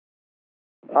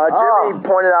Jimmy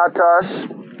pointed out to us,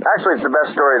 actually it's the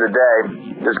best story of the day,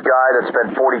 this guy that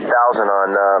spent $40,000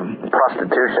 on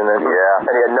prostitution, and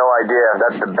he had no idea.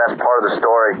 That's the best part of the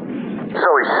story. So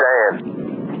he's saying,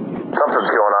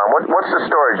 something's going on. What's the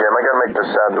story, Jim? I gotta make the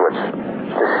sandwich.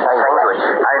 The sandwich.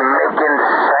 I'm making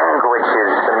sandwiches.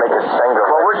 To make a sandwich.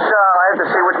 Well, I have to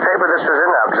see which paper this was in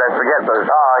now, because I forget. But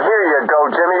here you go,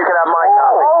 Jimmy. You can have my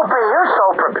copy. Opie, you're so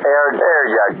prepared. There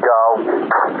you go.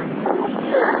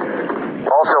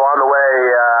 Also on the way,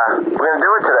 we're gonna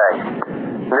do it today.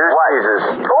 News teasers.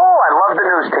 Oh, I love the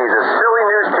news teasers. Silly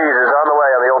news teasers on the way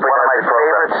on the Opie. One of my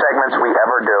favorite segments we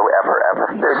ever do, ever.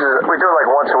 We do it like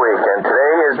once a week, and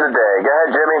today is the day. Go ahead,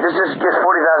 Jimmy. This is just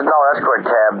 $40,000 escort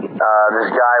tab.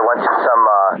 This guy went to some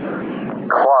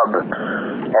club,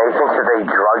 and he thinks that they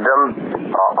drugged him.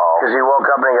 Because he woke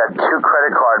up and he got 2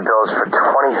 credit card bills for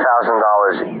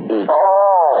 $20,000 each.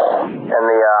 Oh. And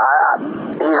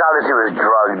he's obviously was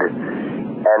drugged.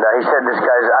 And he said this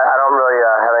guy's, I don't really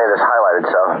have any of this highlighted,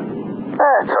 so.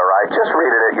 It's all right. Just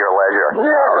read it at your leisure.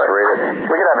 Yeah, just read it.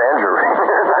 We can have Andrew read it.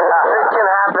 It can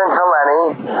happen to Lenny.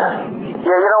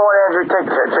 Yeah, you know what, Andrew? Take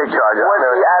charge. Was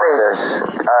he at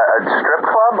a strip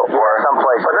club or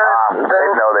someplace? But they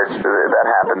know that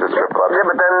happens at strip clubs. Yeah,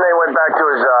 but then they went back to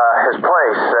his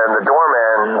place, and the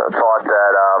doorman thought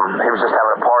that he was just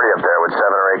having a party up there with 7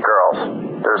 or 8 girls.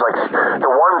 There's like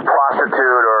the one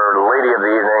prostitute or lady of the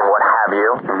evening, what have you,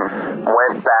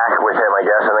 went back with him, I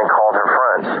guess, and then called her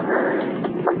friends.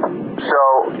 So,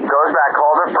 goes back,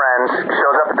 calls her friends,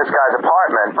 shows up at this guy's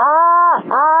apartment.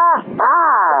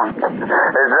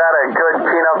 Is that a good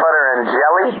peanut butter and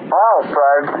jelly? Oh,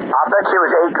 bud. I'll bet you it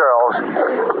was 8 girls.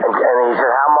 And he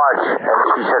said, how much? And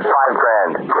she said,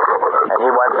 $5,000. And he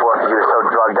went for it because he was so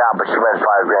drugged out, but she went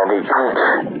 $5,000 each.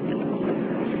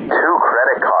 2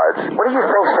 credit cards. What do you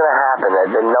think's going to happen? That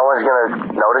no one's going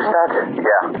to notice that?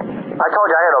 Yeah. I told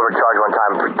you I got overcharged one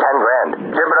time for $10,000.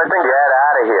 Jim, but I think get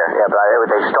out of here. Yeah, but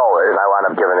they stole it, and I wound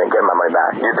up getting my money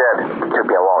back. You did. It took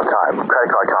me a long time.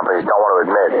 Credit card companies don't want to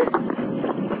admit it.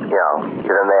 You know,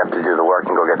 then they have to do the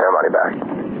work and go get their money back.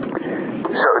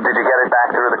 So, did you get it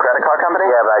back through the credit card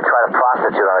company? Yeah, but I tried to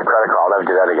prostitute on a credit card. I'll never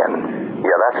do that again.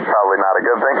 Yeah, that's probably not a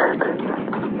good thing.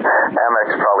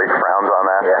 Amex probably frowns on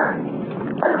that. Yeah.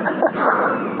 It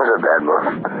was a bad move.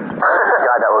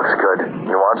 God, that looks good.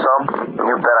 You want some?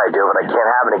 You bet I do, but I can't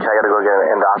have any because I got to go get an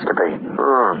endoscopy.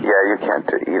 Yeah, you can't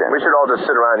eat it. We should all just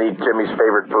sit around and eat Jimmy's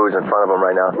favorite foods in front of him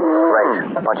right now.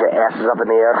 Right. A bunch of asses up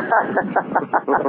in the air.